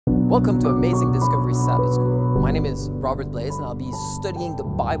Welcome to Amazing Discovery Sabbath School. My name is Robert Blais and I'll be studying the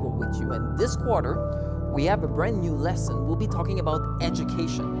Bible with you. And this quarter, we have a brand new lesson. We'll be talking about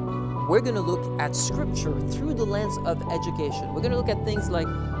education. We're going to look at Scripture through the lens of education. We're going to look at things like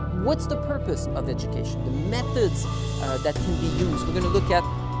what's the purpose of education, the methods that can be used. We're going to look at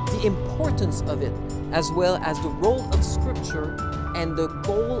the importance of it, as well as the role of Scripture and the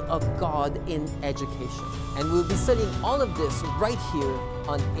goal of God in education. And we'll be studying all of this right here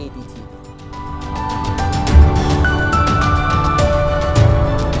on ADTV.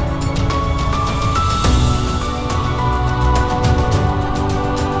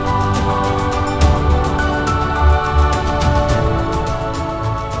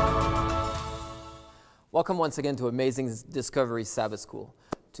 Welcome once again to Amazing Discovery Sabbath School.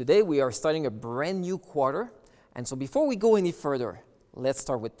 Today we are starting a brand new quarter, and so before we go any further, let's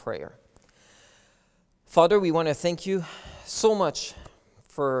start with prayer. Father, we want to thank you so much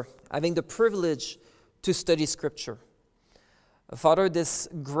for having the privilege to study Scripture. Father, this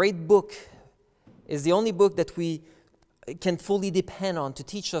great book is the only book that we can fully depend on to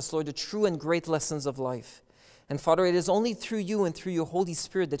teach us, Lord, the true and great lessons of life. And Father, it is only through you and through your Holy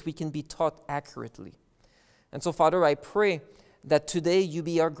Spirit that we can be taught accurately. And so, Father, I pray that today you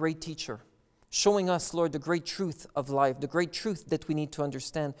be our great teacher, showing us, Lord, the great truth of life, the great truth that we need to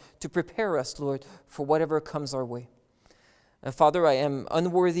understand to prepare us, Lord, for whatever comes our way. And Father, I am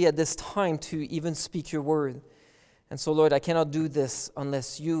unworthy at this time to even speak your word. And so, Lord, I cannot do this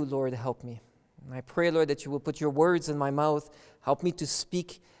unless you, Lord, help me. And I pray, Lord, that you will put your words in my mouth, help me to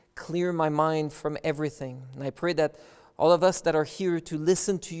speak, clear my mind from everything. And I pray that all of us that are here to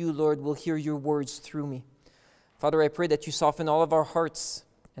listen to you, Lord, will hear your words through me. Father, I pray that you soften all of our hearts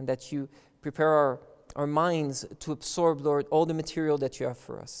and that you prepare our minds to absorb, Lord, all the material that you have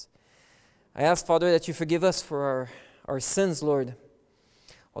for us. I ask, Father, that you forgive us for our sins, Lord,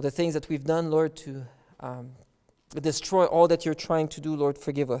 all the things that we've done, Lord, to destroy all that you're trying to do, Lord.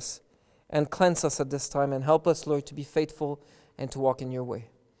 Forgive us and cleanse us at this time and help us, Lord, to be faithful and to walk in your way.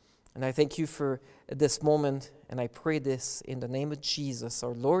 And I thank you for this moment, and I pray this in the name of Jesus,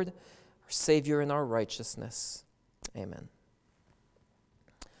 our Lord, our Savior, and our righteousness. Amen.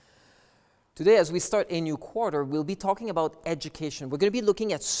 Today, as we start a new quarter, we'll be talking about education. We're going to be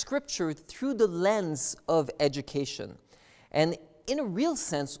looking at Scripture through the lens of education. And in a real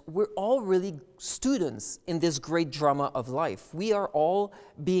sense, we're all really students in this great drama of life. We are all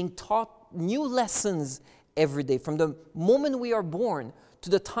being taught new lessons every day. From the moment we are born to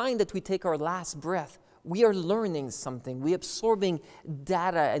the time that we take our last breath, we are learning something. We're absorbing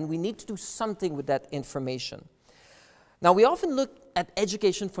data, and we need to do something with that information. Now, we often look at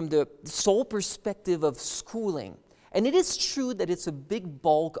education from the sole perspective of schooling. And it is true that it's a big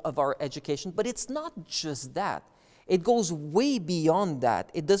bulk of our education, but it's not just that. It goes way beyond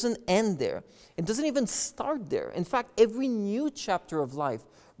that. It doesn't end there. It doesn't even start there. In fact, every new chapter of life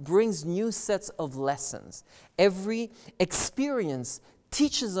brings new sets of lessons. Every experience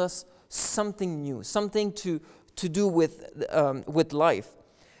teaches us something new, something to do with life.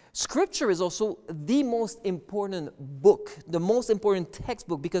 Scripture is also the most important book, the most important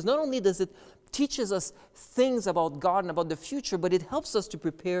textbook, because not only does it teaches us things about God and about the future, but it helps us to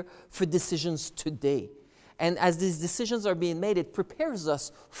prepare for decisions today. And as these decisions are being made, it prepares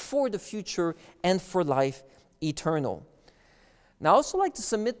us for the future and for life eternal. Now, I also like to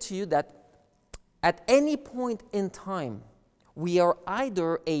submit to you that at any point in time, we are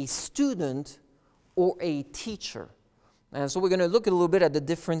either a student or a teacher. And so we're going to look a little bit at the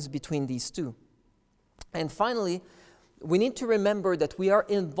difference between these two. And finally, we need to remember that we are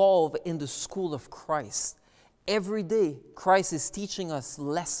involved in the school of Christ. Every day, Christ is teaching us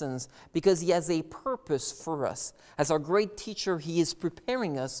lessons because he has a purpose for us. As our great teacher, he is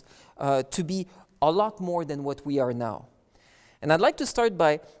preparing us to be a lot more than what we are now. And I'd like to start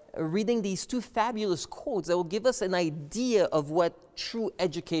by reading these two fabulous quotes that will give us an idea of what true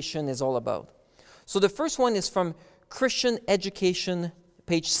education is all about. So the first one is from Christian Education,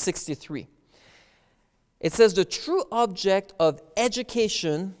 page 63. It says, the true object of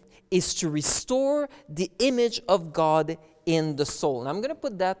education is to restore the image of God in the soul. And I'm going to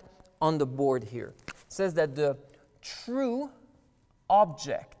put that on the board here. It says that the true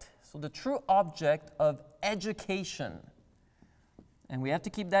object, so the true object of education, and we have to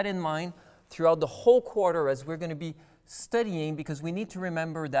keep that in mind throughout the whole quarter as we're going to be studying, because we need to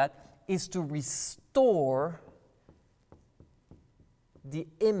remember that, is to restore the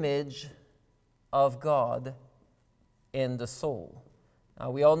image of God in the soul. Now,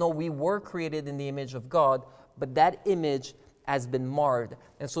 we all know we were created in the image of God, but that image has been marred.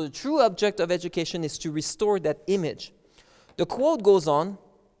 And so the true object of education is to restore that image. The quote goes on,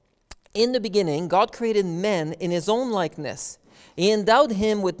 In the beginning, God created man in his own likeness. He endowed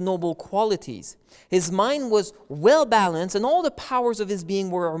him with noble qualities. His mind was well balanced, and all the powers of his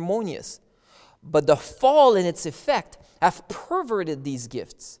being were harmonious. But the fall and its effect have perverted these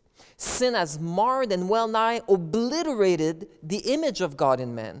gifts. Sin has marred and well nigh obliterated the image of God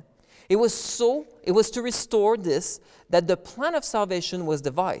in man. It was to restore this that the plan of salvation was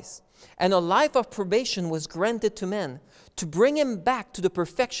devised, and a life of probation was granted to man, to bring him back to the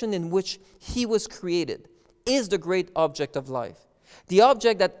perfection in which he was created, is the great object of life, the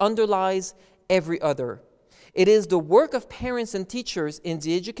object that underlies every other. It is the work of parents and teachers in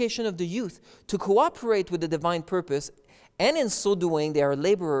the education of the youth to cooperate with the divine purpose, and in so doing, they are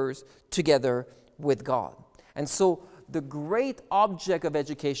laborers together with God. And so, the great object of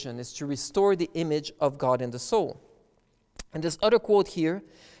education is to restore the image of God in the soul. And this other quote here,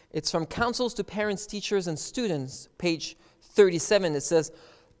 it's from Counsels to Parents, Teachers, and Students, page 37. It says,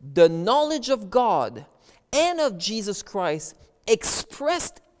 "The knowledge of God and of Jesus Christ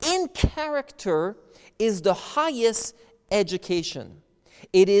expressed in character is the highest education.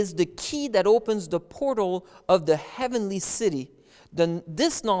 It is the key that opens the portal of the heavenly city.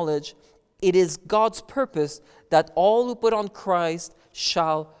 This knowledge, it is God's purpose that all who put on Christ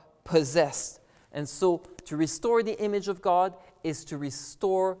shall possess." And so to restore the image of God is to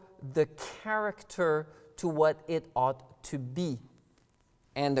restore the character to what it ought to be.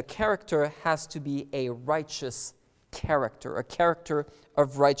 And the character has to be a righteous character, a character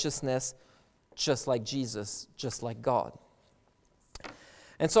of righteousness, just like Jesus, just like God.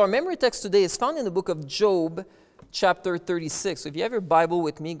 And so our memory text today is found in the book of Job, chapter 36. So if you have your Bible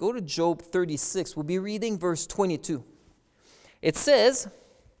with me, go to Job 36. We'll be reading verse 22. It says,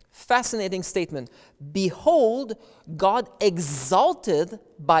 fascinating statement, "Behold, God exalted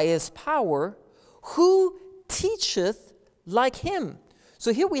by his power, who teacheth like him?"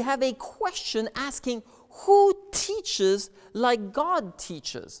 So here we have a question asking, who teaches like God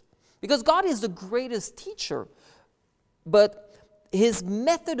teaches? Because God is the greatest teacher, but his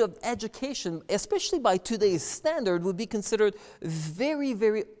method of education, especially by today's standard, would be considered very,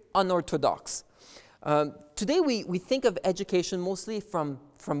 very unorthodox. Today we think of education mostly from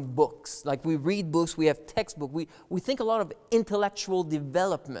books. Like we read books, we have textbooks, we think a lot of intellectual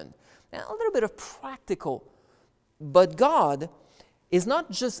development, and a little bit of practical. But God is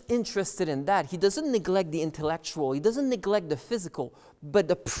not just interested in that. He doesn't neglect the intellectual. He doesn't neglect the physical. But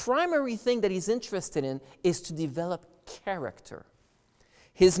the primary thing that he's interested in is to develop character.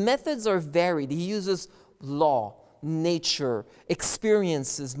 His methods are varied. He uses law, nature,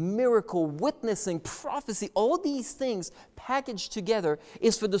 experiences, miracle, witnessing, prophecy. All these things packaged together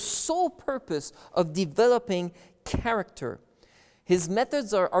is for the sole purpose of developing character. His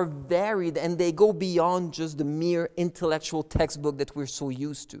methods are varied, and they go beyond just the mere intellectual textbook that we're so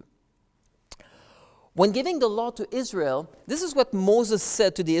used to. When giving the law to Israel, this is what Moses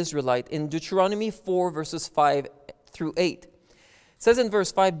said to the Israelite in Deuteronomy 4, verses 5 through 8. It says in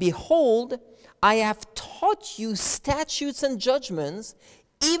verse 5, "Behold, I have taught you statutes and judgments,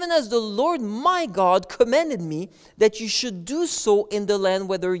 even as the Lord my God commanded me, that you should do so in the land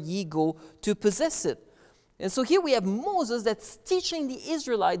whither ye go to possess it." And so here we have Moses that's teaching the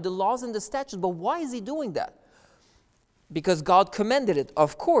Israelite the laws and the statutes. But why is he doing that? Because God commanded it,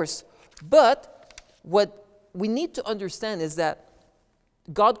 of course. But what we need to understand is that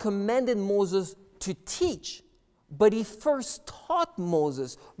God commanded Moses to teach, but he first taught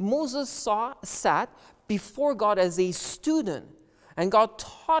Moses. Moses sat before God as a student, and God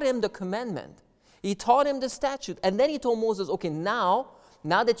taught him the commandment. He taught him the statute, and then he told Moses, okay, now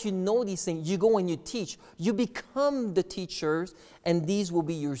that you know these things, you go and you teach. You become the teachers, and these will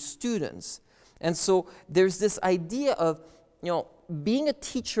be your students. And so there's this idea of, being a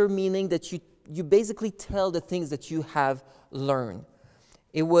teacher, meaning that you basically tell the things that you have learned.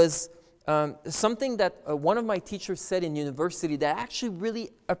 It was something that one of my teachers said in university that I actually really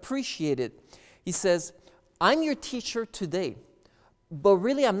appreciated. He says, "I'm your teacher today, but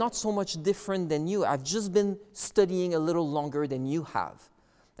really I'm not so much different than you. I've just been studying a little longer than you have."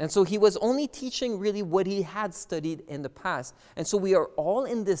 And so he was only teaching really what he had studied in the past. And so we are all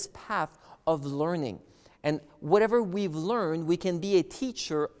in this path of learning. And whatever we've learned, we can be a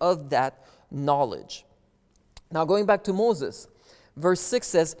teacher of that knowledge. Now going back to Moses, verse 6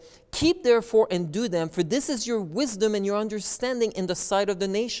 says, "Keep therefore and do them, for this is your wisdom and your understanding in the sight of the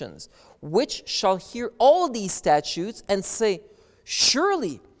nations, which shall hear all these statutes and say,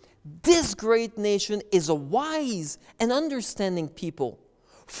 Surely this great nation is a wise and understanding people.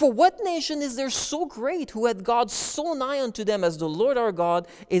 For what nation is there so great who hath God so nigh unto them as the Lord our God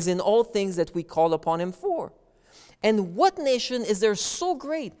is in all things that we call upon him for? And what nation is there so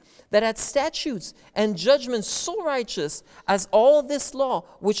great that hath statutes and judgments so righteous as all this law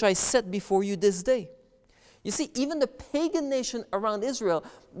which I set before you this day? You see, even the pagan nation around Israel,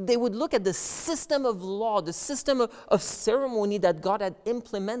 they would look at the system of law, the system of ceremony that God had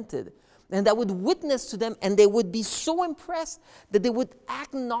implemented, and that would witness to them, and they would be so impressed that they would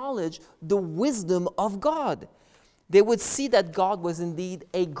acknowledge the wisdom of God. They would see that God was indeed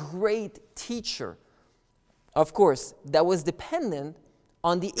a great teacher. Of course, that was dependent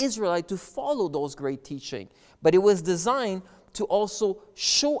on the Israelite to follow those great teaching, but it was designed to also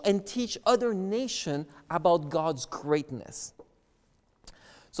show and teach other nations about God's greatness.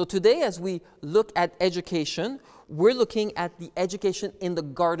 So today, as we look at education, we're looking at the education in the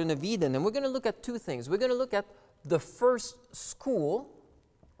Garden of Eden. And we're going to look at two things. We're going to look at the first school,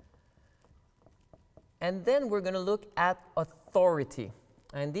 and then we're going to look at authority.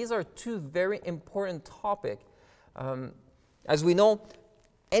 And these are two very important topics. As we know,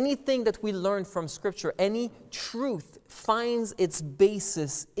 anything that we learn from Scripture, any truth finds its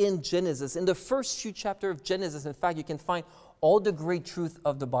basis in Genesis. In the first few chapters of Genesis, in fact, you can find all the great truth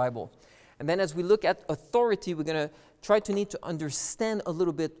of the Bible. And then as we look at authority, we're going to try to need to understand a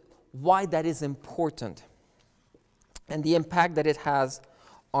little bit why that is important and the impact that it has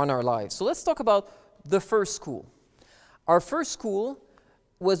on our lives. So let's talk about the first school. Our first school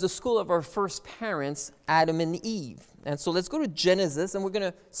was the school of our first parents, Adam and Eve. And so let's go to Genesis, and we're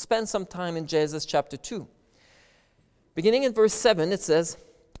going to spend some time in Genesis chapter 2. Beginning in verse 7, it says,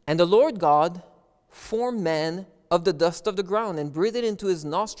 "And the Lord God formed man of the dust of the ground, and breathed into his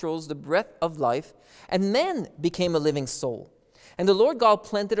nostrils the breath of life, and man became a living soul. And the Lord God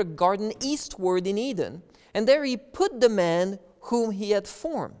planted a garden eastward in Eden, and there he put the man whom he had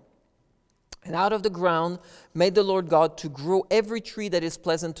formed. And out of the ground made the Lord God to grow every tree that is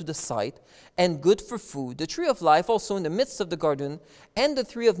pleasant to the sight, and good for food, the tree of life also in the midst of the garden, and the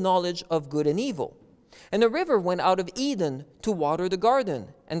tree of knowledge of good and evil. And a river went out of Eden to water the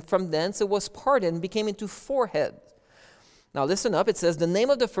garden, and from thence it was parted and became into 4 heads." Now listen up, it says, "The name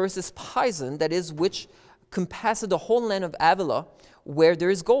of the first is Pison, that is, which compasseth the whole land of Avila, where there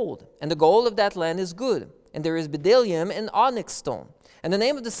is gold. And the gold of that land is good, and there is bdellium and onyx stone. And the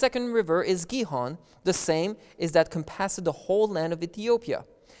name of the second river is Gihon, the same is that compasseth the whole land of Ethiopia.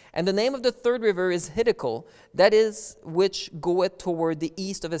 And the name of the third river is Hiddekel, that is, which goeth toward the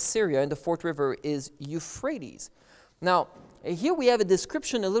east of Assyria, and the fourth river is Euphrates." Now, here we have a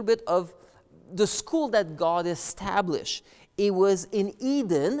description a little bit of the school that God established. It was in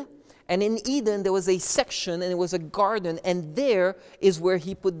Eden, and in Eden there was a section, and it was a garden, and there is where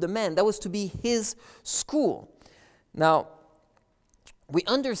he put the man. That was to be his school. Now, we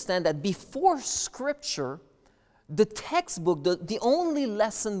understand that before Scripture, the textbook, the only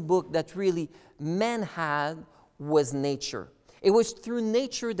lesson book that really man had was nature. It was through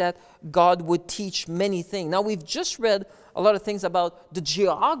nature that God would teach many things. Now, we've just read a lot of things about the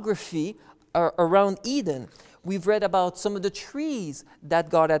geography around Eden. We've read about some of the trees that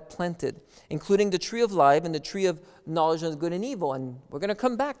God had planted, including the tree of life and the tree of knowledge of good and evil. And we're going to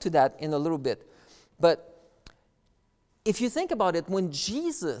come back to that in a little bit. But if you think about it, when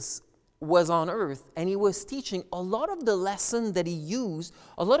Jesus was on earth and he was teaching, a lot of the lesson that he used,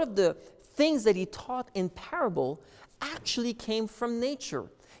 a lot of the things that he taught in parable actually came from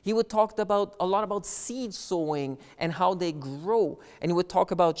nature. He would talk a lot about seed sowing and how they grow. And he would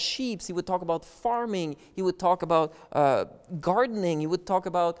talk about sheep. He would talk about farming. He would talk about gardening. He would talk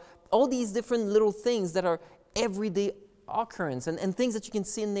about all these different little things that are everyday occurrence and things that you can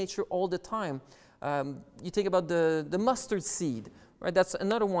see in nature all the time. You think about the mustard seed, right? That's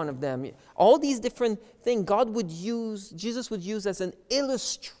another one of them. All these different things Jesus would use as an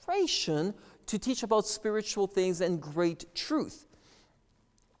illustration to teach about spiritual things and great truth.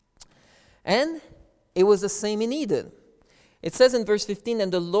 And it was the same in Eden. It says in verse 15,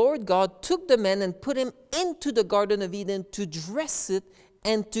 "And the Lord God took the man and put him into the Garden of Eden to dress it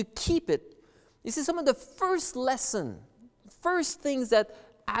and to keep it." You see, some of the first things that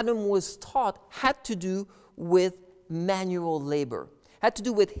Adam was taught had to do with manual labor, had to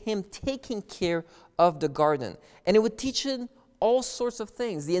do with him taking care of the garden. And it would teach him all sorts of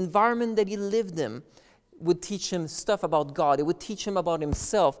things. The environment that he lived in would teach him stuff about God. It would teach him about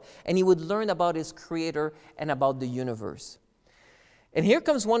himself, and he would learn about his Creator and about the universe. And here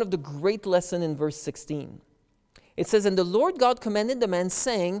comes one of the great lessons in verse 16. It says, "And the Lord God commanded the man,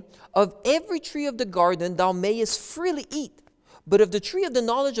 saying, Of every tree of the garden thou mayest freely eat, but of the tree of the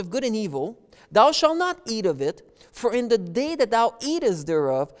knowledge of good and evil thou shalt not eat of it, for in the day that thou eatest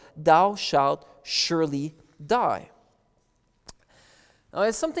thereof thou shalt surely die." Now,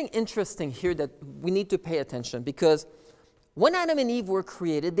 there's something interesting here that we need to pay attention, because when Adam and Eve were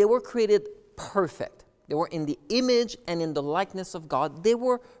created, they were created perfect. They were in the image and in the likeness of God. They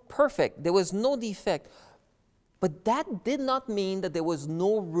were perfect. There was no defect. But that did not mean that there was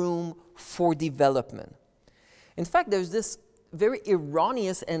no room for development. In fact, there's this very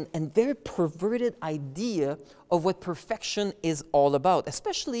erroneous and very perverted idea of what perfection is all about,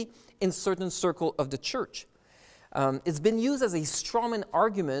 especially in certain circles of the church. It's been used as a strawman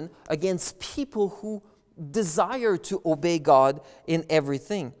argument against people who desire to obey God in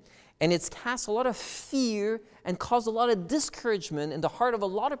everything. And it's cast a lot of fear and caused a lot of discouragement in the heart of a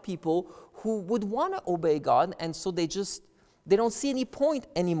lot of people who would want to obey God, and so they don't see any point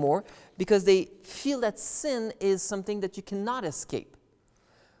anymore because they feel that sin is something that you cannot escape.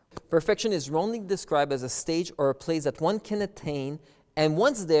 Perfection is wrongly described as a stage or a place that one can attain, and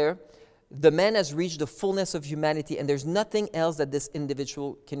once there, the man has reached the fullness of humanity, and there's nothing else that this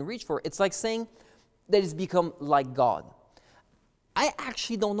individual can reach for. It's like saying that he's become like God. I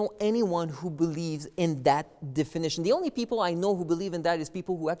actually don't know anyone who believes in that definition. The only people I know who believe in that is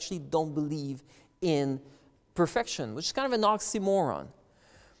people who actually don't believe in perfection, which is kind of an oxymoron.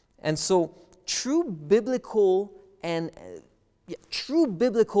 And so true biblical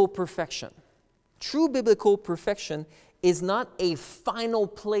perfection is not a final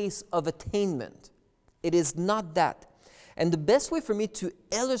place of attainment. It is not that. And the best way for me to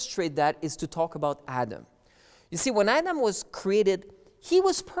illustrate that is to talk about Adam. You see, when Adam was created, he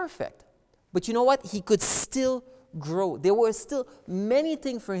was perfect. But you know what? He could still grow. There were still many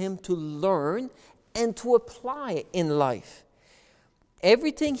things for him to learn and to apply in life.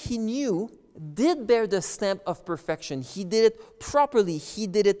 Everything he knew did bear the stamp of perfection. He did it properly. He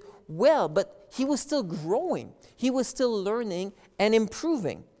did it well, but he was still growing. He was still learning and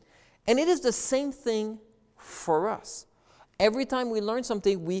improving. And it is the same thing for us. Every time we learn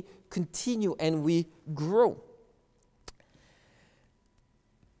something, we continue and we grow.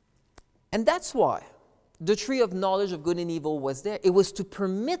 And that's why the tree of knowledge of good and evil was there. It was to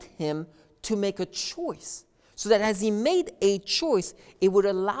permit him to make a choice, so that as he made a choice, it would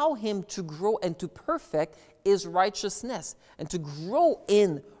allow him to grow and to perfect his righteousness and to grow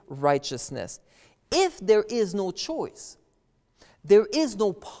in righteousness. If there is no choice, there is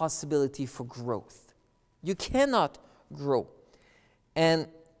no possibility for growth. You cannot grow. And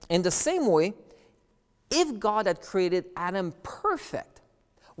in the same way, if God had created Adam perfect,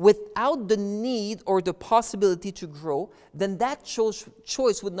 without the need or the possibility to grow, then that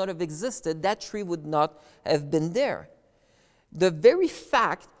choice would not have existed. That tree would not have been there. The very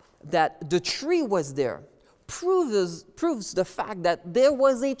fact that the tree was there proves the fact that there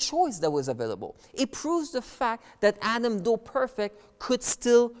was a choice that was available. It proves the fact that Adam, though perfect, could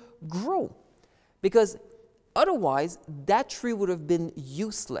still grow. Because otherwise, that tree would have been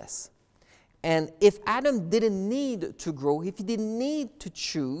useless. And if Adam didn't need to grow, if he didn't need to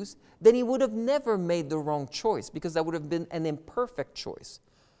choose, then he would have never made the wrong choice, because that would have been an imperfect choice.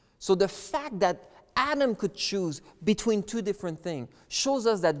 So the fact that Adam could choose between two different things shows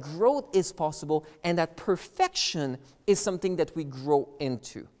us that growth is possible and that perfection is something that we grow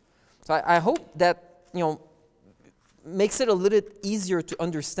into. So I hope that, makes it a little easier to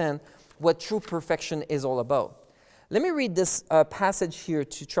understand what true perfection is all about. Let me read this passage here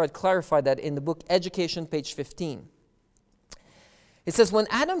to try to clarify that in the book Education, page 15. It says, when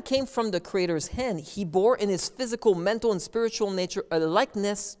Adam came from the Creator's hand, he bore in his physical, mental, and spiritual nature a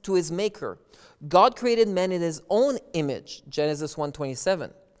likeness to his Maker. God created man in his own image, Genesis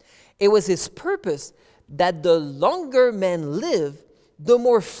 1:27. It was his purpose that the longer man lived, the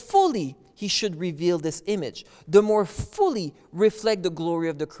more fully he should reveal this image, the more fully reflect the glory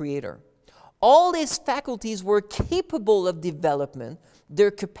of the Creator. All his faculties were capable of development. Their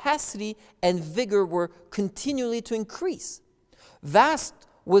capacity and vigor were continually to increase. Vast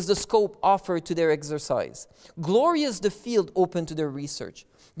was the scope offered to their exercise. Glorious the field open to their research.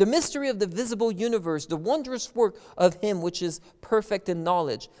 The mystery of the visible universe, the wondrous work of him which is perfect in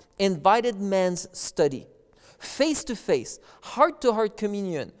knowledge, invited man's study. Face to face, heart-to-heart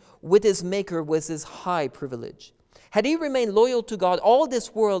communion with his Maker was his high privilege. Had he remained loyal to God, all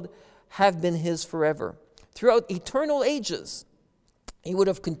this world have been his forever. Throughout eternal ages, he would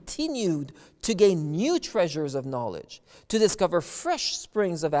have continued to gain new treasures of knowledge, to discover fresh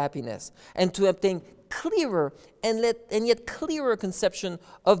springs of happiness, and to obtain clearer and yet clearer conception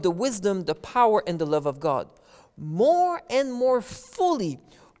of the wisdom, the power, and the love of God. More and more fully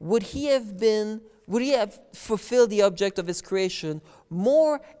would he have fulfilled the object of his creation,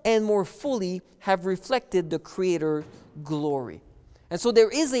 more and more fully have reflected the Creator's glory. And so there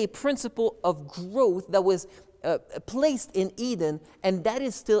is a principle of growth that was placed in Eden, and that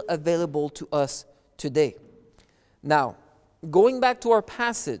is still available to us today. Now, going back to our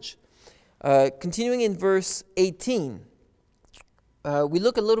passage, continuing in verse 18, we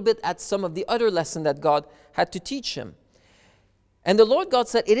look a little bit at some of the other lesson that God had to teach him. And the Lord God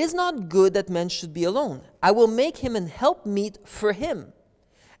said, "It is not good that man should be alone. I will make him an helpmeet for him."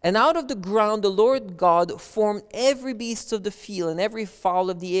 And out of the ground the Lord God formed every beast of the field and every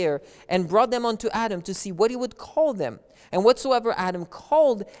fowl of the air, and brought them unto Adam to see what he would call them. And whatsoever Adam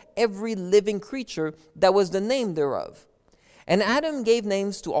called every living creature, that was the name thereof. And Adam gave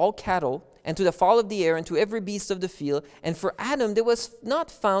names to all cattle, and to the fowl of the air, and to every beast of the field. And for Adam there was not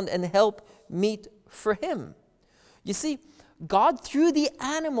found an help meet for him. You see, God, through the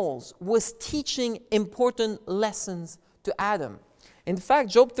animals, was teaching important lessons to Adam. In fact,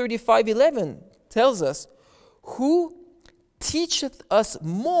 Job 35:11 tells us, "Who teacheth us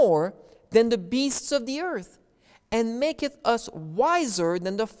more than the beasts of the earth, and maketh us wiser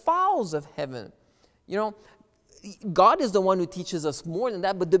than the fowls of heaven?" You know, God is the one who teaches us more than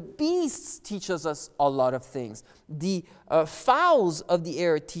that, but the beasts teaches us a lot of things. The fowls of the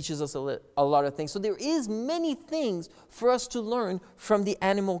air teaches us a lot of things. So there is many things for us to learn from the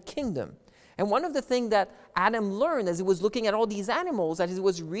animal kingdom. And one of the things that Adam learned as he was looking at all these animals, as he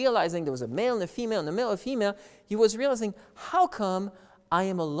was realizing there was a male and a female, and a male and a female, he was realizing, how come I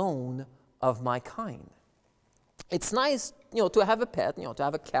am alone of my kind? It's nice, to have a pet, to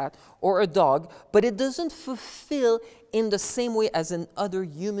have a cat or a dog, but it doesn't fulfill in the same way as an other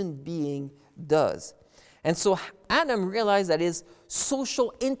human being does. And so Adam realized that his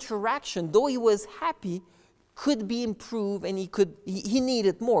social interaction, though he was happy, could be improved, and he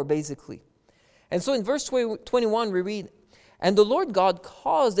needed more, basically. And so in verse 21 we read, "And the Lord God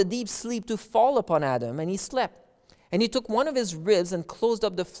caused a deep sleep to fall upon Adam, and he slept. And he took one of his ribs and closed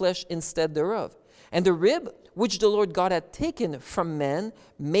up the flesh instead thereof. And the rib which the Lord God had taken from man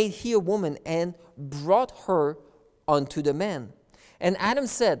made he a woman, and brought her unto the man. And Adam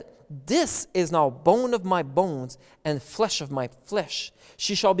said, This is now bone of my bones and flesh of my flesh.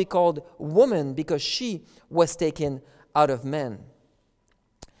 She shall be called woman, because she was taken out of man."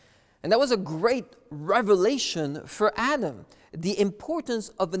 And that was a great revelation for Adam, the importance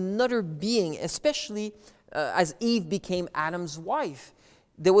of another being, especially as Eve became Adam's wife.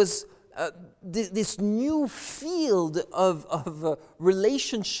 There was this new field of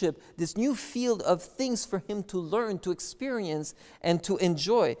relationship, this new field of things for him to learn, to experience, and to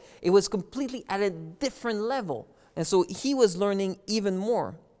enjoy. It was completely at a different level. And so he was learning even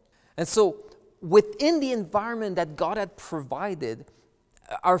more. And so within the environment that God had provided,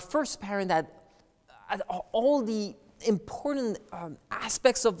 our first parent had all the important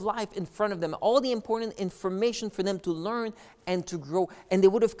aspects of life in front of them, all the important information for them to learn and to grow. And they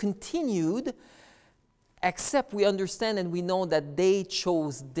would have continued, except we understand and we know that they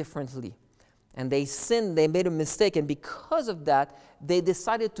chose differently. And they sinned, they made a mistake, and because of that, they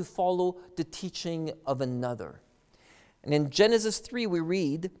decided to follow the teaching of another. And in Genesis 3, we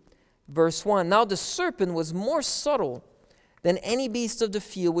read, verse 1, "Now the serpent was more subtle than any beast of the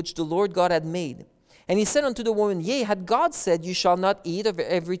field which the Lord God had made. And he said unto the woman, Yea, had God said, You shall not eat of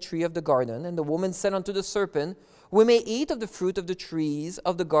every tree of the garden? And the woman said unto the serpent, We may eat of the fruit of the trees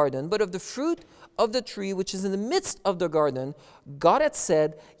of the garden, but of the fruit of the tree which is in the midst of the garden, God hath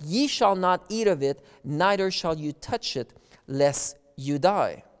said, Ye shall not eat of it, neither shall you touch it, lest you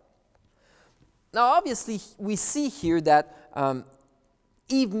die." Now, obviously, we see here that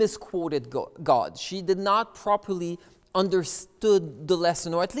Eve misquoted God. She did not properly understood the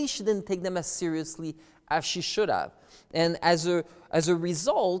lesson, or at least she didn't take them as seriously as she should have. And as a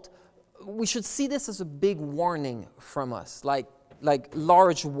result, we should see this as a big warning from us, like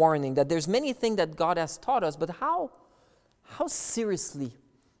large warning, that there's many things that God has taught us, but how seriously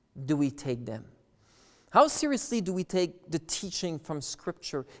do we take them? How seriously do we take the teaching from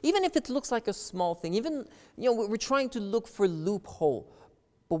Scripture? Even if it looks like a small thing, even, we're trying to look for loophole.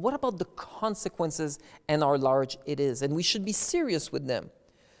 But what about the consequences and how large it is? And we should be serious with them.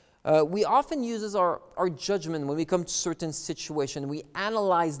 We often use our judgment when we come to certain situations. We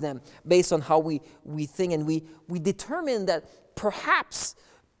analyze them based on how we think, and we determine that perhaps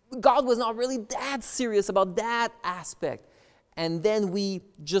God was not really that serious about that aspect. And then we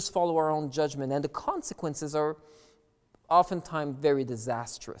just follow our own judgment. And the consequences are oftentimes very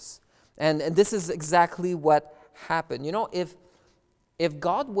disastrous. And this is exactly what happened. If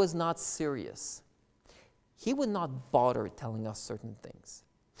God was not serious, He would not bother telling us certain things.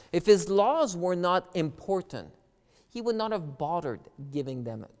 If His laws were not important, He would not have bothered giving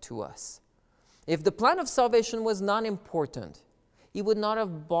them to us. If the plan of salvation was not important, He would not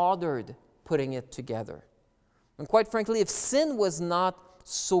have bothered putting it together. And quite frankly, if sin was not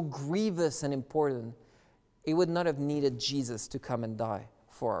so grievous and important, it would not have needed Jesus to come and die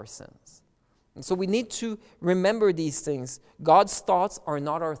for our sins. And so we need to remember these things. God's thoughts are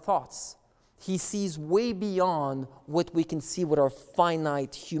not our thoughts. He sees way beyond what we can see with our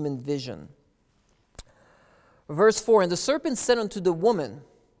finite human vision. Verse 4, and the serpent said unto the woman,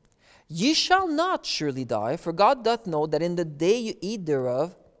 Ye shall not surely die, for God doth know that in the day you eat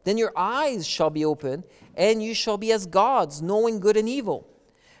thereof, then your eyes shall be opened, and you shall be as gods, knowing good and evil.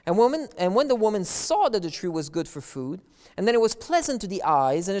 And when the woman saw that the tree was good for food, and then it was pleasant to the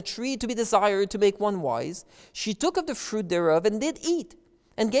eyes, and a tree to be desired to make one wise, she took of the fruit thereof, and did eat,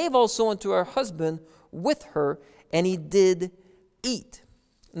 and gave also unto her husband with her, and he did eat.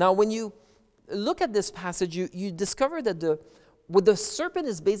 Now, when you look at this passage, you discover that what the serpent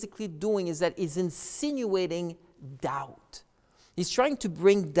is basically doing is that he's insinuating doubt. He's trying to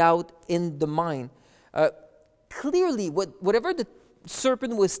bring doubt in the mind. Clearly, whatever the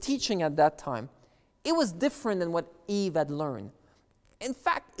serpent was teaching at that time, it was different than what Eve had learned. In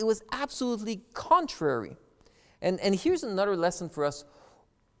fact, it was absolutely contrary. And here's another lesson for us.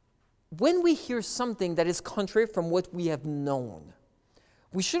 When we hear something that is contrary from what we have known,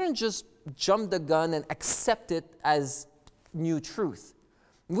 we shouldn't just jump the gun and accept it as new truth.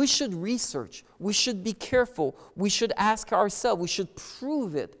 We should research. We should be careful. We should ask ourselves. We should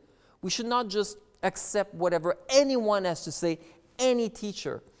prove it. We should not just accept whatever anyone has to say, any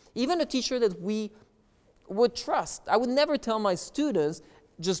teacher, even a teacher that we would trust. I would never tell my students,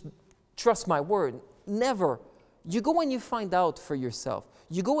 just trust my word. Never. You go and you find out for yourself.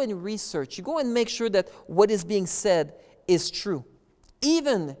 You go and research. You go and make sure that what is being said is true,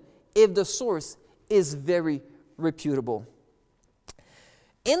 even if the source is very reputable.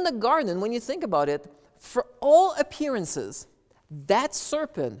 In the garden, when you think about it, for all appearances, that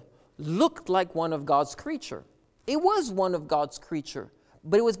serpent looked like one of God's creatures. It was one of God's creatures,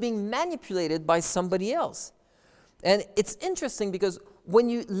 but it was being manipulated by somebody else. And it's interesting because when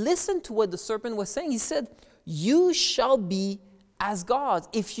you listen to what the serpent was saying, he said, you shall be as gods.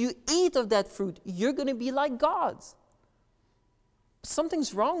 If you eat of that fruit, you're going to be like gods.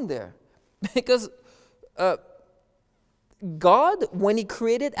 Something's wrong there. Because God, when he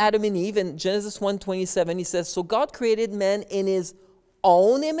created Adam and Eve in Genesis 1:27, he says, so God created man in his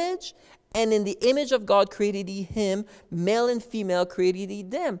own image, and in the image of God created he him, male and female created he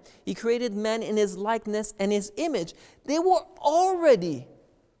them. He created man in his likeness and his image. They were already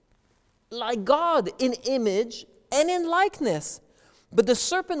like God in image and in likeness. But the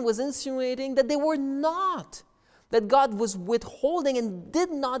serpent was insinuating that they were not, that God was withholding and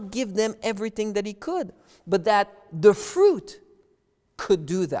did not give them everything that he could, but that the fruit could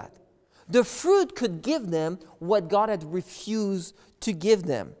do that. The fruit could give them what God had refused to give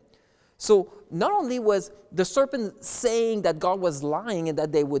them. So not only was the serpent saying that God was lying and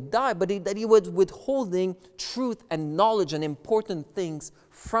that they would die, but that he was withholding truth and knowledge and important things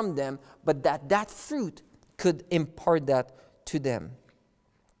from them, but that fruit could impart that to them.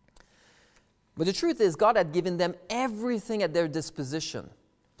 But the truth is, God had given them everything at their disposition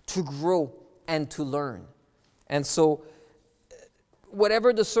to grow and to learn. And so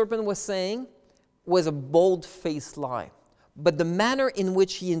whatever the serpent was saying was a bold-faced lie. But the manner in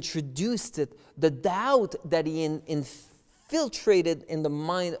which he introduced it, the doubt that he infiltrated in the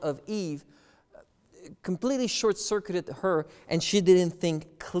mind of Eve, completely short-circuited her, and she didn't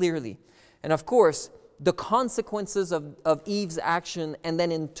think clearly. And of course, the consequences of Eve's action, and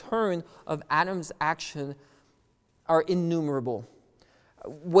then in turn of Adam's action, are innumerable.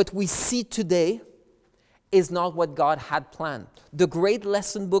 What we see today is not what God had planned. The great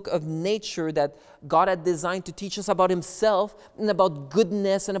lesson book of nature that God had designed to teach us about himself and about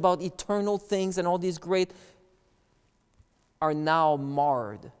goodness and about eternal things and all these great are now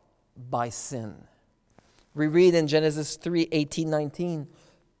marred by sin. We read in Genesis 3:18-19,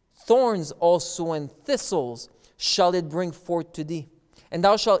 thorns also and thistles shall it bring forth to thee, and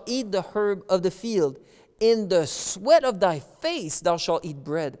thou shalt eat the herb of the field. In the sweat of thy face thou shalt eat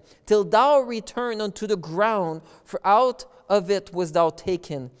bread, till thou return unto the ground, for out of it wast thou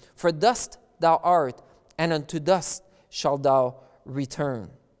taken. For dust thou art, and unto dust shalt thou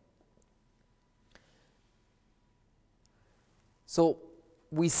return. So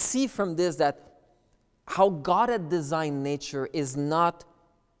we see from this that how God had designed nature is not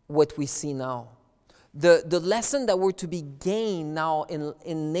what we see now. The lesson that we're to be gained now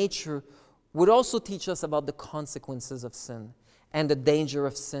in nature would also teach us about the consequences of sin and the danger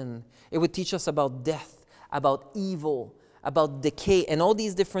of sin. It would teach us about death, about evil, about decay, and all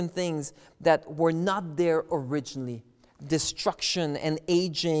these different things that were not there originally. Destruction and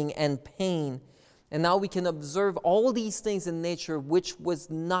aging and pain. And now we can observe all these things in nature which was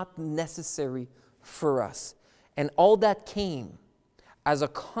not necessary for us. And all that came as a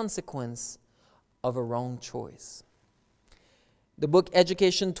consequence of a wrong choice. The book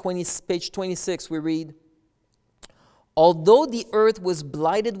Education, page 26, we read, although the earth was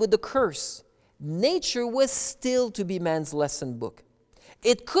blighted with the curse, nature was still to be man's lesson book.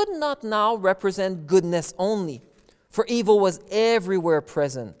 It could not now represent goodness only, for evil was everywhere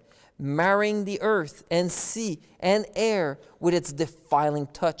present, marring the earth and sea and air with its defiling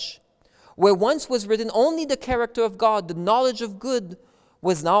touch. Where once was written only the character of God, the knowledge of good,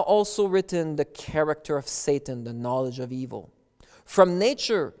 was now also written the character of Satan, the knowledge of evil. From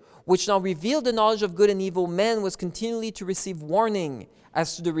nature, which now revealed the knowledge of good and evil, man was continually to receive warning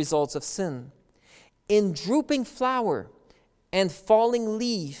as to the results of sin. In drooping flower and falling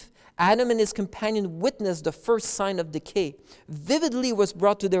leaf, Adam and his companion witnessed the first sign of decay. Vividly was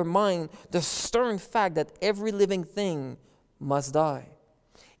brought to their mind the stern fact that every living thing must die.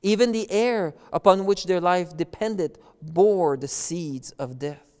 Even the air upon which their life depended bore the seeds of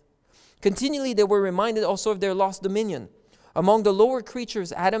death. Continually they were reminded also of their lost dominion. Among the lower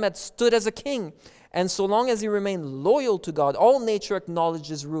creatures, Adam had stood as a king, and so long as he remained loyal to God, all nature acknowledged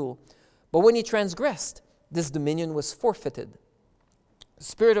his rule. But when he transgressed, this dominion was forfeited. The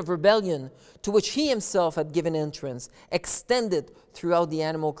spirit of rebellion, to which he himself had given entrance, extended throughout the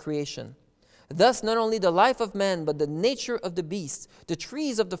animal creation. Thus, not only the life of man, but the nature of the beasts, the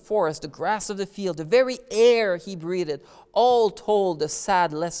trees of the forest, the grass of the field, the very air he breathed, all told the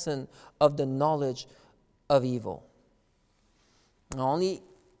sad lesson of the knowledge of evil. Only,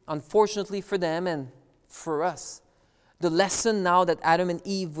 unfortunately for them and for us, the lesson now that Adam and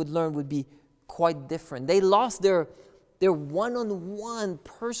Eve would learn would be quite different. They lost their one-on-one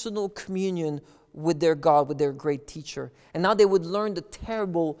personal communion with their God, with their great teacher. And now they would learn the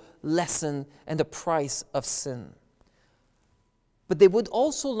terrible lesson and the price of sin. But they would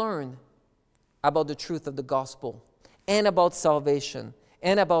also learn about the truth of the gospel and about salvation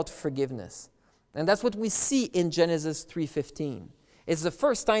and about forgiveness. And that's what we see in Genesis 3:15. It's the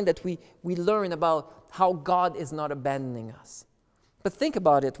first time that we learn about how God is not abandoning us. But think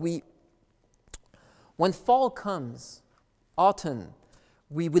about it. When fall comes, autumn,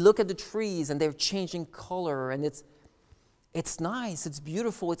 we look at the trees and they're changing color, and it's nice, it's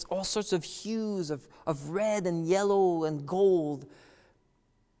beautiful, it's all sorts of hues of red and yellow and gold.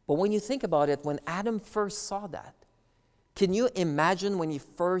 But when you think about it, when Adam first saw that, can you imagine when he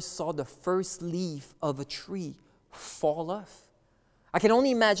first saw the first leaf of a tree fall off? I can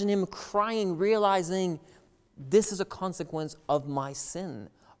only imagine him crying, realizing this is a consequence of my sin,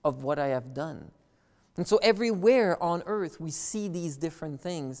 of what I have done. And so everywhere on earth we see these different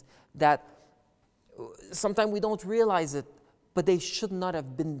things that sometimes we don't realize it, but they should not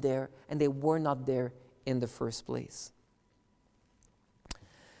have been there, and they were not there in the first place.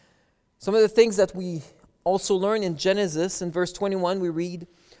 Some of the things that we also learn in Genesis, in verse 21, we read,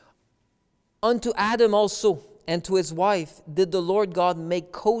 unto Adam also and to his wife did the Lord God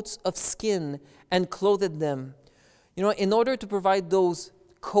make coats of skin and clothed them. You know, in order to provide those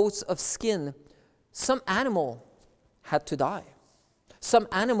coats of skin, some animal had to die. Some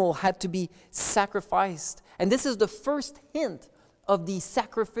animal had to be sacrificed. And this is the first hint of the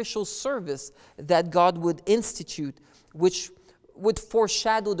sacrificial service that God would institute, which would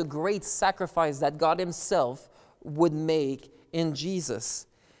foreshadow the great sacrifice that God himself would make in Jesus.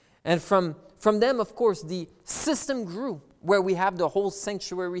 And from them, of course, the system grew, where we have the whole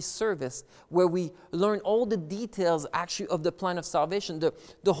sanctuary service, where we learn all the details actually of the plan of salvation.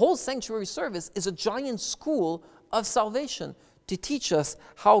 The whole sanctuary service is a giant school of salvation to teach us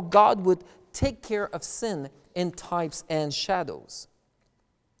how God would take care of sin in types and shadows.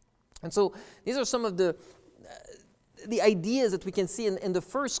 And so these are some of the ideas that we can see in the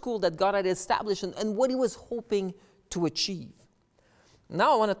first school that God had established and what he was hoping to achieve.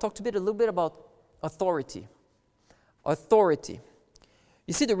 Now I want to talk a little bit about authority. Authority.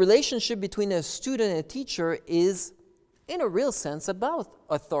 You see, the relationship between a student and a teacher is, in a real sense, about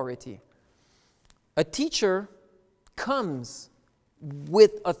authority. A teacher comes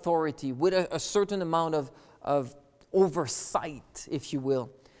with authority, with a certain amount of oversight, if you will.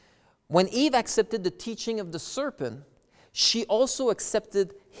 When Eve accepted the teaching of the serpent, she also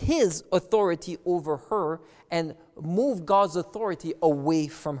accepted his authority over her and moved God's authority away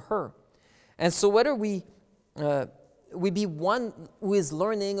from her. And so whether we be one who is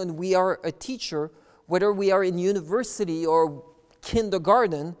learning and we are a teacher, whether we are in university or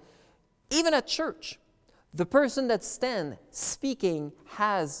kindergarten, even at church, the person that stands speaking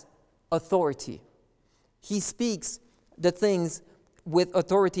has authority. He speaks the things with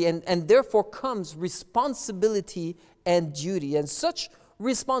authority, and therefore comes responsibility and duty. And such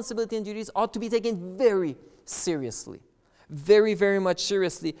responsibility and duties ought to be taken very seriously. Very, very much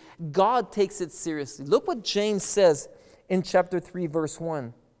seriously. God takes it seriously. Look what James says in chapter 3, verse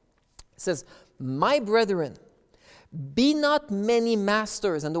 1. It says, "My brethren, be not many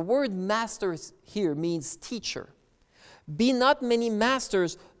masters," and the word masters here means teacher. "Be not many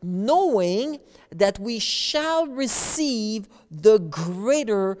masters, knowing that we shall receive the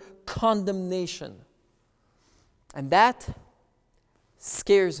greater condemnation." And that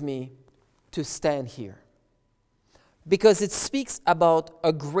scares me to stand here, because it speaks about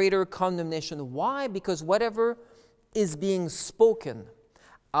a greater condemnation. Why? Because whatever is being spoken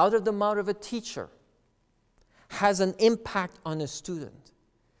out of the mouth of a teacher has an impact on a student.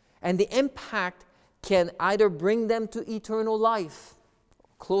 And the impact can either bring them to eternal life,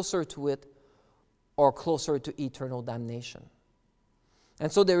 closer to it, or closer to eternal damnation.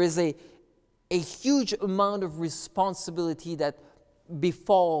 And so there is a huge amount of responsibility that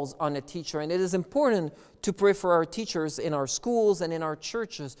befalls on a teacher. And it is important to pray for our teachers in our schools and in our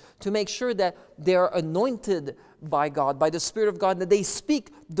churches to make sure that they are anointed by God, by the Spirit of God, that they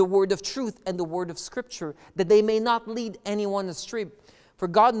speak the word of truth and the word of Scripture, that they may not lead anyone astray. For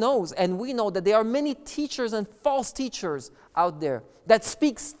God knows, and we know, that there are many teachers and false teachers out there that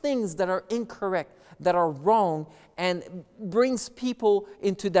speaks things that are incorrect, that are wrong, and brings people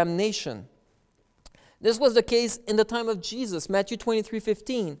into damnation. This was the case in the time of Jesus. Matthew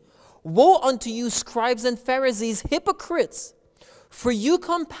 23:15. "Woe unto you, scribes and Pharisees, hypocrites! For you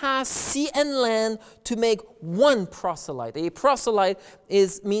compass sea and land to make one proselyte." A proselyte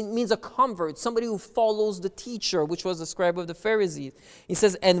means a convert, somebody who follows the teacher, which was the scribe of the Pharisees. He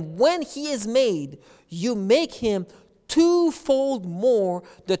says, "And when he is made, you make him twofold more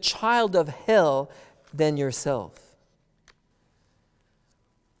the child of hell than yourself."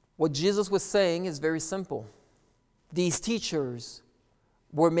 What Jesus was saying is very simple. These teachers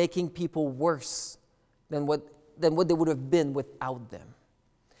were making people worse than what they would have been without them.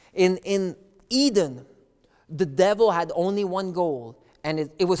 In Eden, the devil had only one goal, and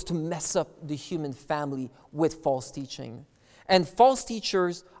it was to mess up the human family with false teaching. And false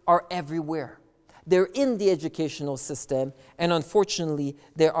teachers are everywhere. They're in the educational system, and unfortunately,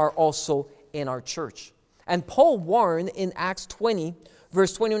 they are also in our church. And Paul warned in Acts 20,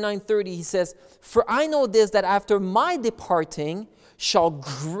 verse 29-30, he says, "For I know this, that after my departing shall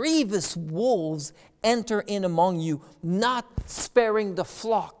grievous wolves enter in among you, not sparing the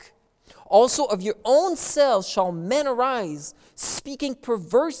flock. Also of your own selves shall men arise, speaking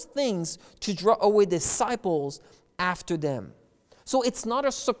perverse things to draw away disciples after them." So it's not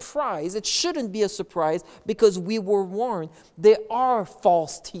a surprise. It shouldn't be a surprise, because we were warned. There are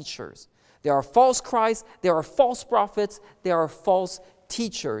false teachers. There are false Christs. There are false prophets. There are false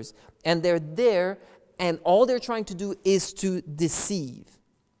teachers. And they're there, and all they're trying to do is to deceive.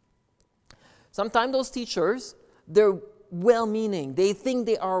 Sometimes those teachers, they're well-meaning. They think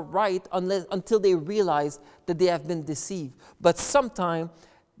they are right until they realize that they have been deceived. But sometimes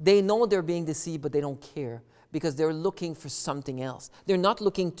they know they're being deceived, but they don't care, because they're looking for something else. They're not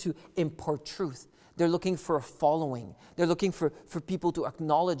looking to impart truth. They're looking for a following. They're looking for people to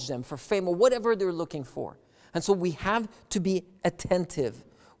acknowledge them, for fame, or whatever they're looking for. And so we have to be attentive.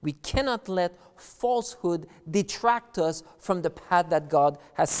 We cannot let falsehood detract us from the path that God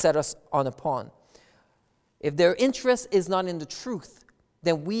has set us on upon. If their interest is not in the truth,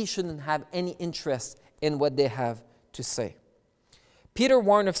 then we shouldn't have any interest in what they have to say. Peter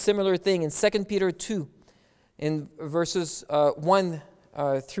warned of similar thing in 2 Peter 2, in verses 1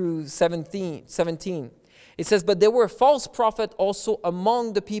 through 17. It says, "But there were false prophets also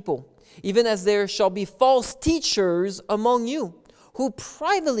among the people, even as there shall be false teachers among you, who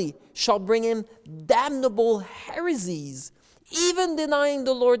privately shall bring in damnable heresies, even denying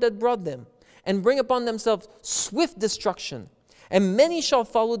the Lord that brought them, and bring upon themselves swift destruction. And many shall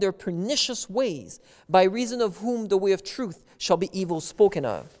follow their pernicious ways, by reason of whom the way of truth shall be evil spoken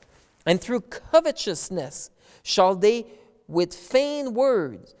of. And through covetousness shall they with feigned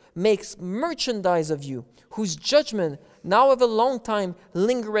words make merchandise of you, whose judgment now of a long time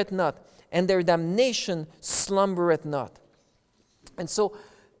lingereth not, and their damnation slumbereth not." And so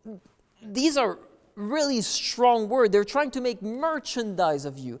these are really strong words. They're trying to make merchandise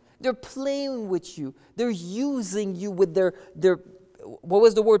of you. They're playing with you. They're using you with their what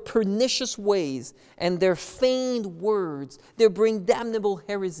was the word? Pernicious ways, and their feigned words. They bring damnable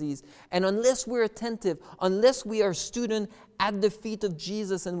heresies. And unless we're attentive, unless we are student at the feet of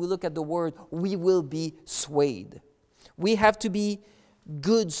Jesus and we look at the word, we will be swayed. We have to be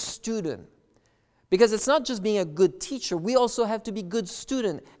good student. Because it's not just being a good teacher. We also have to be good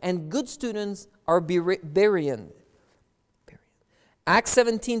students. And good students are Berean. Acts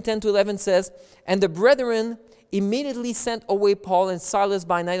 17:10-11 says, "And the brethren immediately sent away Paul and Silas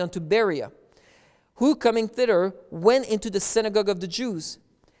by night unto Berea, who coming thither went into the synagogue of the Jews.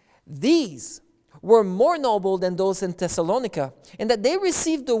 These were more noble than those in Thessalonica, in that they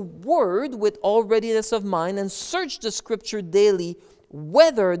received the word with all readiness of mind and searched the scripture daily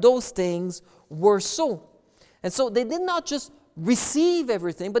whether those things were so." And so they did not just receive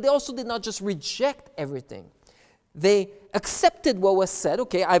everything, but they also did not just reject everything. They accepted what was said.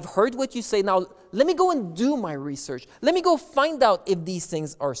 Okay, I've heard what you say. Now, let me go and do my research. Let me go find out if these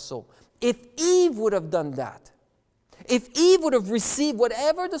things are so. If Eve would have done that, if Eve would have received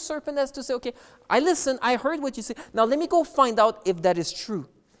whatever the serpent has to say, okay, I listened, I heard what you say. Now, let me go find out if that is true.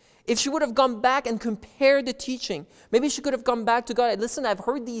 If she would have gone back and compared the teaching, maybe she could have gone back to God. Listen, I've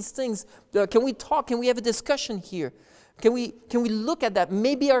heard these things. Can we talk? Can we have a discussion here? Can we look at that?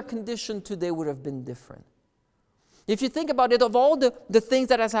 Maybe our condition today would have been different. If you think about it, of all the things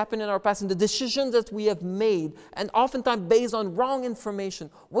that has happened in our past and the decisions that we have made, and oftentimes based on wrong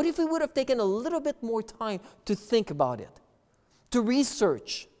information, what if we would have taken a little bit more time to think about it, to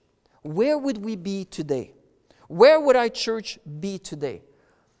research? Where would we be today? Where would our church be today?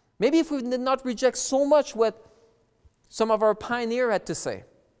 Maybe if we did not reject so much what some of our pioneers had to say,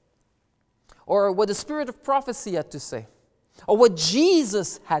 or what the spirit of prophecy had to say, or what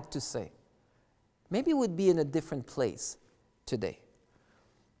Jesus had to say, maybe we'd be in a different place today.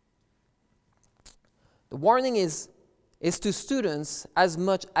 The warning is to students as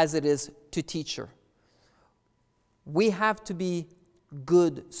much as it is to teacher. We have to be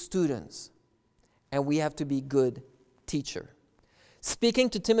good students, and we have to be good teacher. Speaking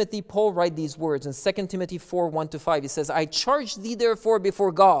to Timothy, Paul writes these words in 2 Timothy 4:1-5. He says, "I charge thee therefore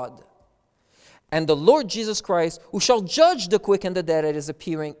before God and the Lord Jesus Christ, who shall judge the quick and the dead at his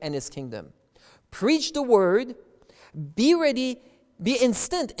appearing and his kingdom. Preach the word, be ready, be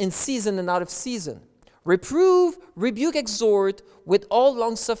instant in season and out of season. Reprove, rebuke, exhort with all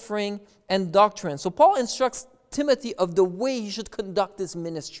longsuffering and doctrine." So Paul instructs Timothy of the way he should conduct his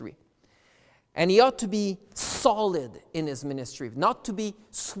ministry. And he ought to be solid in his ministry, not to be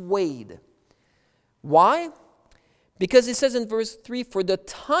swayed. Why? Because he says in verse 3, "For the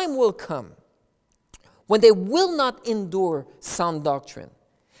time will come when they will not endure sound doctrine,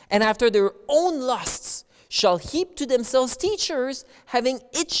 and after their own lusts shall heap to themselves teachers having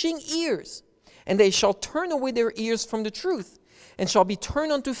itching ears. And they shall turn away their ears from the truth, and shall be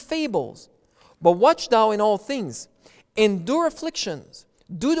turned unto fables. But watch thou in all things, endure afflictions,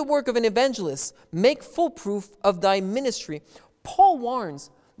 do the work of an evangelist, make full proof of thy ministry." Paul warns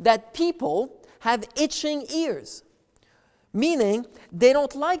that people have itching ears, meaning they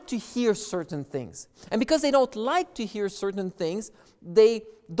don't like to hear certain things. And because they don't like to hear certain things, they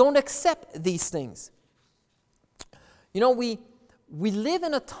don't accept these things. You know, we live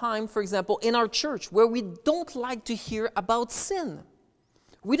in a time, for example, in our church where we don't like to hear about sin.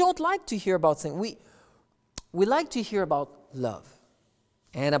 We don't like to hear about sin. We like to hear about love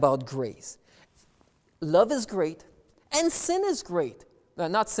and about grace. Love is great, and sin is great. No,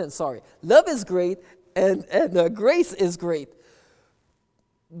 not sin, sorry. Love is great, and grace is great.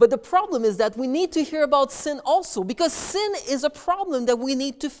 But the problem is that we need to hear about sin also, because sin is a problem that we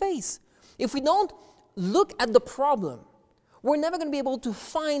need to face. If we don't look at the problem, we're never going to be able to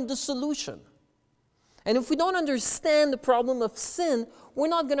find the solution. And if we don't understand the problem of sin, we're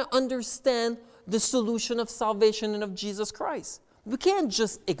not going to understand the solution of salvation and of Jesus Christ. We can't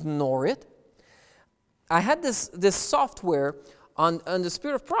just ignore it. I had this software on the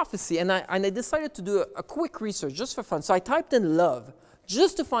spirit of prophecy, and I decided to do a quick research just for fun. So I typed in love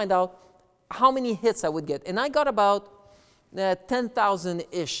just to find out how many hits I would get. And I got about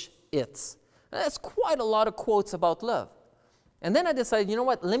 10,000-ish hits. That's quite a lot of quotes about love. And then I decided, you know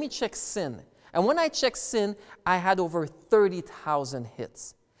what, let me check sin. And when I checked sin, I had over 30,000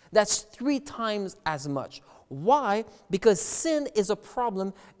 hits. That's 3 times as much. Why? Because sin is a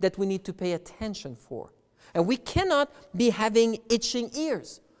problem that we need to pay attention for. And we cannot be having itching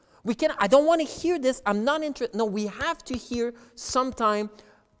ears. I don't want to hear this. I'm not interested. No, we have to hear sometime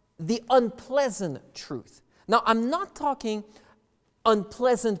the unpleasant truth. Now, I'm not talking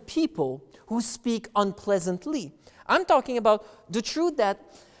unpleasant people who speak unpleasantly. I'm talking about the truth that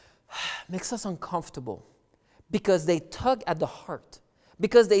makes us uncomfortable because they tug at the heart,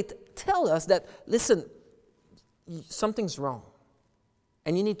 because they tell us that, listen, something's wrong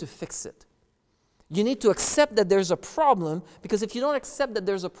and you need to fix it. You need to accept that there's a problem, because if you don't accept that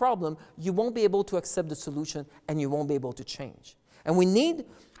there's a problem, you won't be able to accept the solution and you won't be able to change. And we need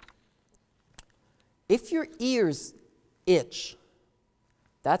If your ears itch,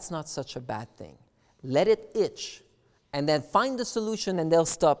 that's not such a bad thing. Let it itch, and then find the solution, and they'll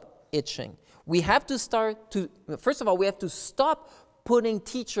stop itching. We have to first of all, we have to stop putting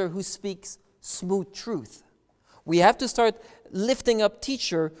teacher who speaks smooth truth. We have to start lifting up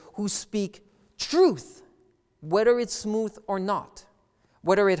teacher who speak truth, whether it's smooth or not,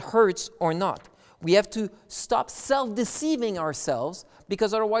 whether it hurts or not. We have to stop self-deceiving ourselves,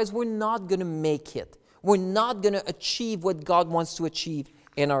 because otherwise we're not going to make it. We're not going to achieve what God wants to achieve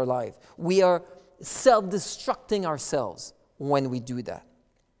in our life. We are self-destructing ourselves when we do that.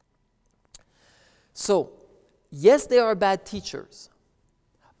 So, yes, there are bad teachers,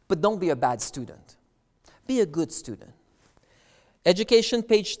 but don't be a bad student. Be a good student. Education,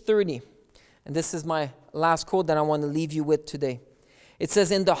 page 30. And this is my last quote that I want to leave you with today. It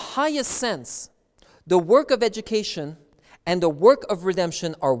says, in the highest sense, the work of education and the work of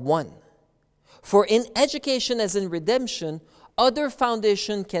redemption are one. For in education as in redemption, other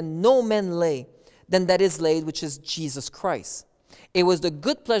foundation can no man lay than that is laid, which is Jesus Christ. It was the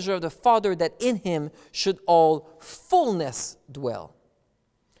good pleasure of the Father that in him should all fullness dwell.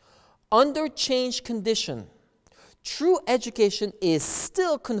 Under changed condition, true education is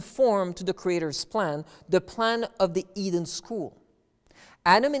still conformed to the Creator's plan, the plan of the Eden school.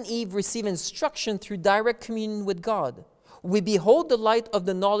 Adam and Eve receive instruction through direct communion with God. We behold the light of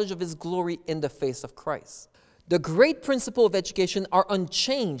the knowledge of his glory in the face of Christ. The great principles of education are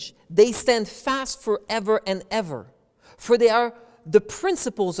unchanged. They stand fast forever and ever. For they are the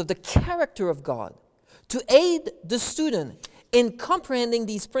principles of the character of God. To aid the student in comprehending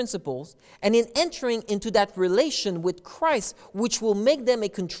these principles and in entering into that relation with Christ, which will make them a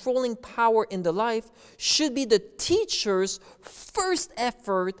controlling power in the life, should be the teacher's first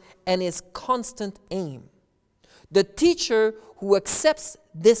effort and his constant aim. The teacher who accepts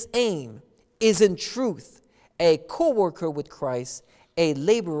this aim is in truth a co-worker with Christ, a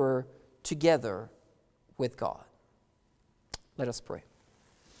laborer together with God. Let us pray.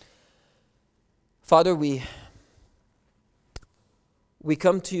 Father, we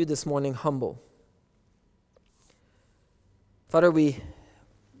come to you this morning humble. Father, we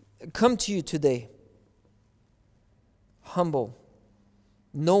come to you today humble,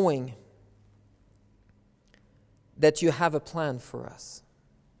 knowing that you have a plan for us,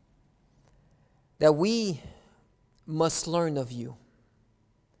 that we must learn of you,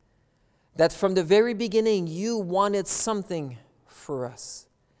 that from the very beginning you wanted something for us.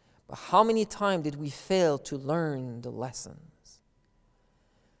 But how many times did we fail to learn the lessons?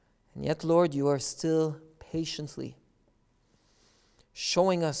 And yet, Lord, you are still patiently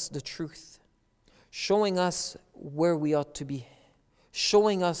showing us the truth, showing us where we ought to be,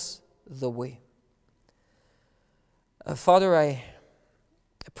 showing us the way. Father, I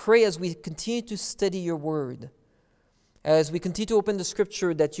pray as we continue to study your word, as we continue to open the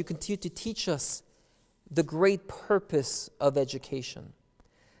scripture, that you continue to teach us the great purpose of education,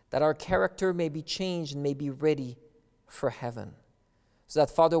 that our character may be changed and may be ready for heaven. So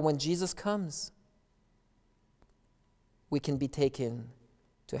that, Father, when Jesus comes, we can be taken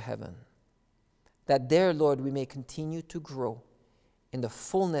to heaven. That there, Lord, we may continue to grow in the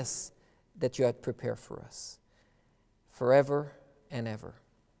fullness that you had prepared for us, forever and ever.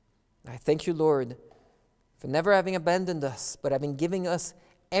 I thank you, Lord, for never having abandoned us, but having given us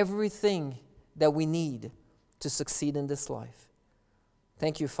everything that we need to succeed in this life.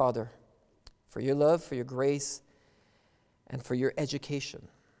 Thank you, Father, for your love, for your grace, and for your education.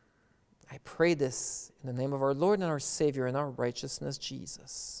 I pray this in the name of our Lord and our Savior and our righteousness,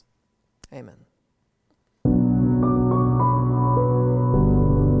 Jesus. Amen.